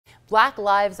Black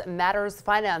Lives Matter's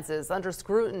finances under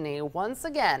scrutiny once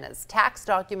again as tax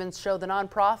documents show the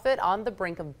nonprofit on the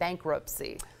brink of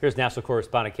bankruptcy. Here's national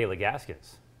correspondent Kayla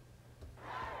Gaskins.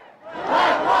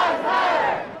 Black Lives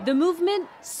Matter! The movement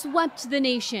swept the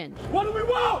nation. What do we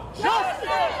want?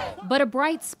 Justice! But a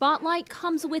bright spotlight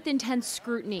comes with intense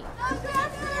scrutiny.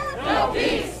 No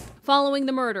peace! Following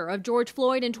the murder of George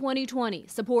Floyd in 2020,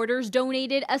 supporters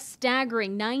donated a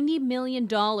staggering $90 million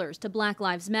to Black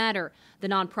Lives Matter. The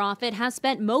nonprofit has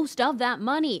spent most of that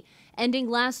money, ending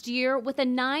last year with a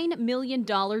 $9 million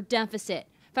deficit.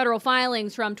 Federal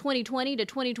filings from 2020 to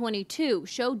 2022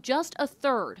 show just a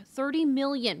third, $30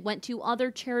 million, went to other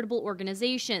charitable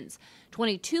organizations.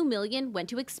 $22 million went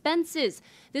to expenses.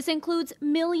 This includes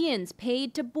millions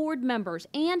paid to board members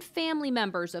and family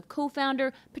members of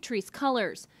co-founder Patrisse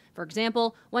Cullors. For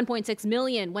example, $1.6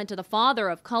 million went to the father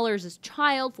of Cullors'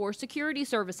 child for security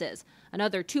services.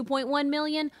 Another $2.1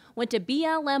 million went to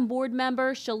BLM board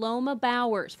member Shaloma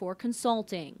Bowers for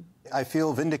consulting. I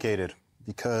feel vindicated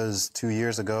because 2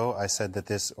 years ago I said that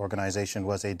this organization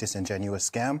was a disingenuous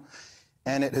scam,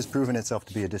 and it has proven itself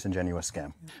to be a disingenuous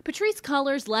scam. Patrisse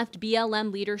Cullors left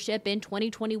BLM leadership in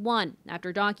 2021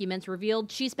 after documents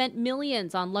revealed she spent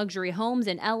millions on luxury homes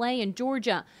in LA and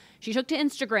Georgia. She took to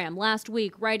Instagram last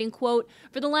week, writing, quote,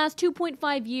 "For the last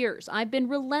 2.5 years, I've been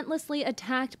relentlessly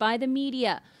attacked by the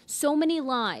media. So many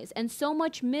lies and so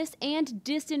much mis- and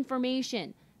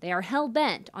disinformation. They are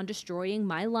hell-bent on destroying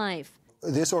my life."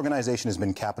 This organization has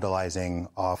been capitalizing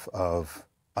off of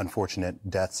unfortunate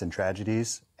deaths and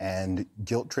tragedies and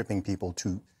guilt-tripping people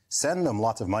to send them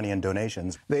lots of money and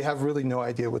donations. They have really no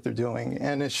idea what they're doing,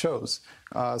 and it shows.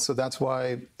 So that's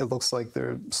why it looks like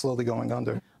they're slowly going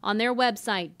under. On their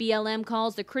website, BLM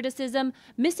calls the criticism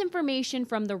misinformation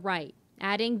from the right,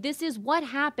 adding this is what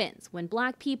happens when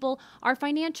Black people are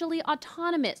financially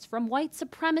autonomous from white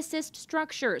supremacist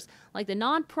structures like the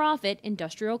nonprofit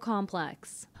industrial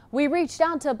complex. We reached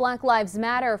out to Black Lives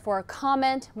Matter for a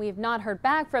comment. We have not heard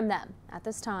back from them at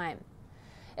this time.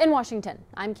 In Washington,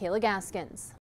 I'm Kayla Gaskins.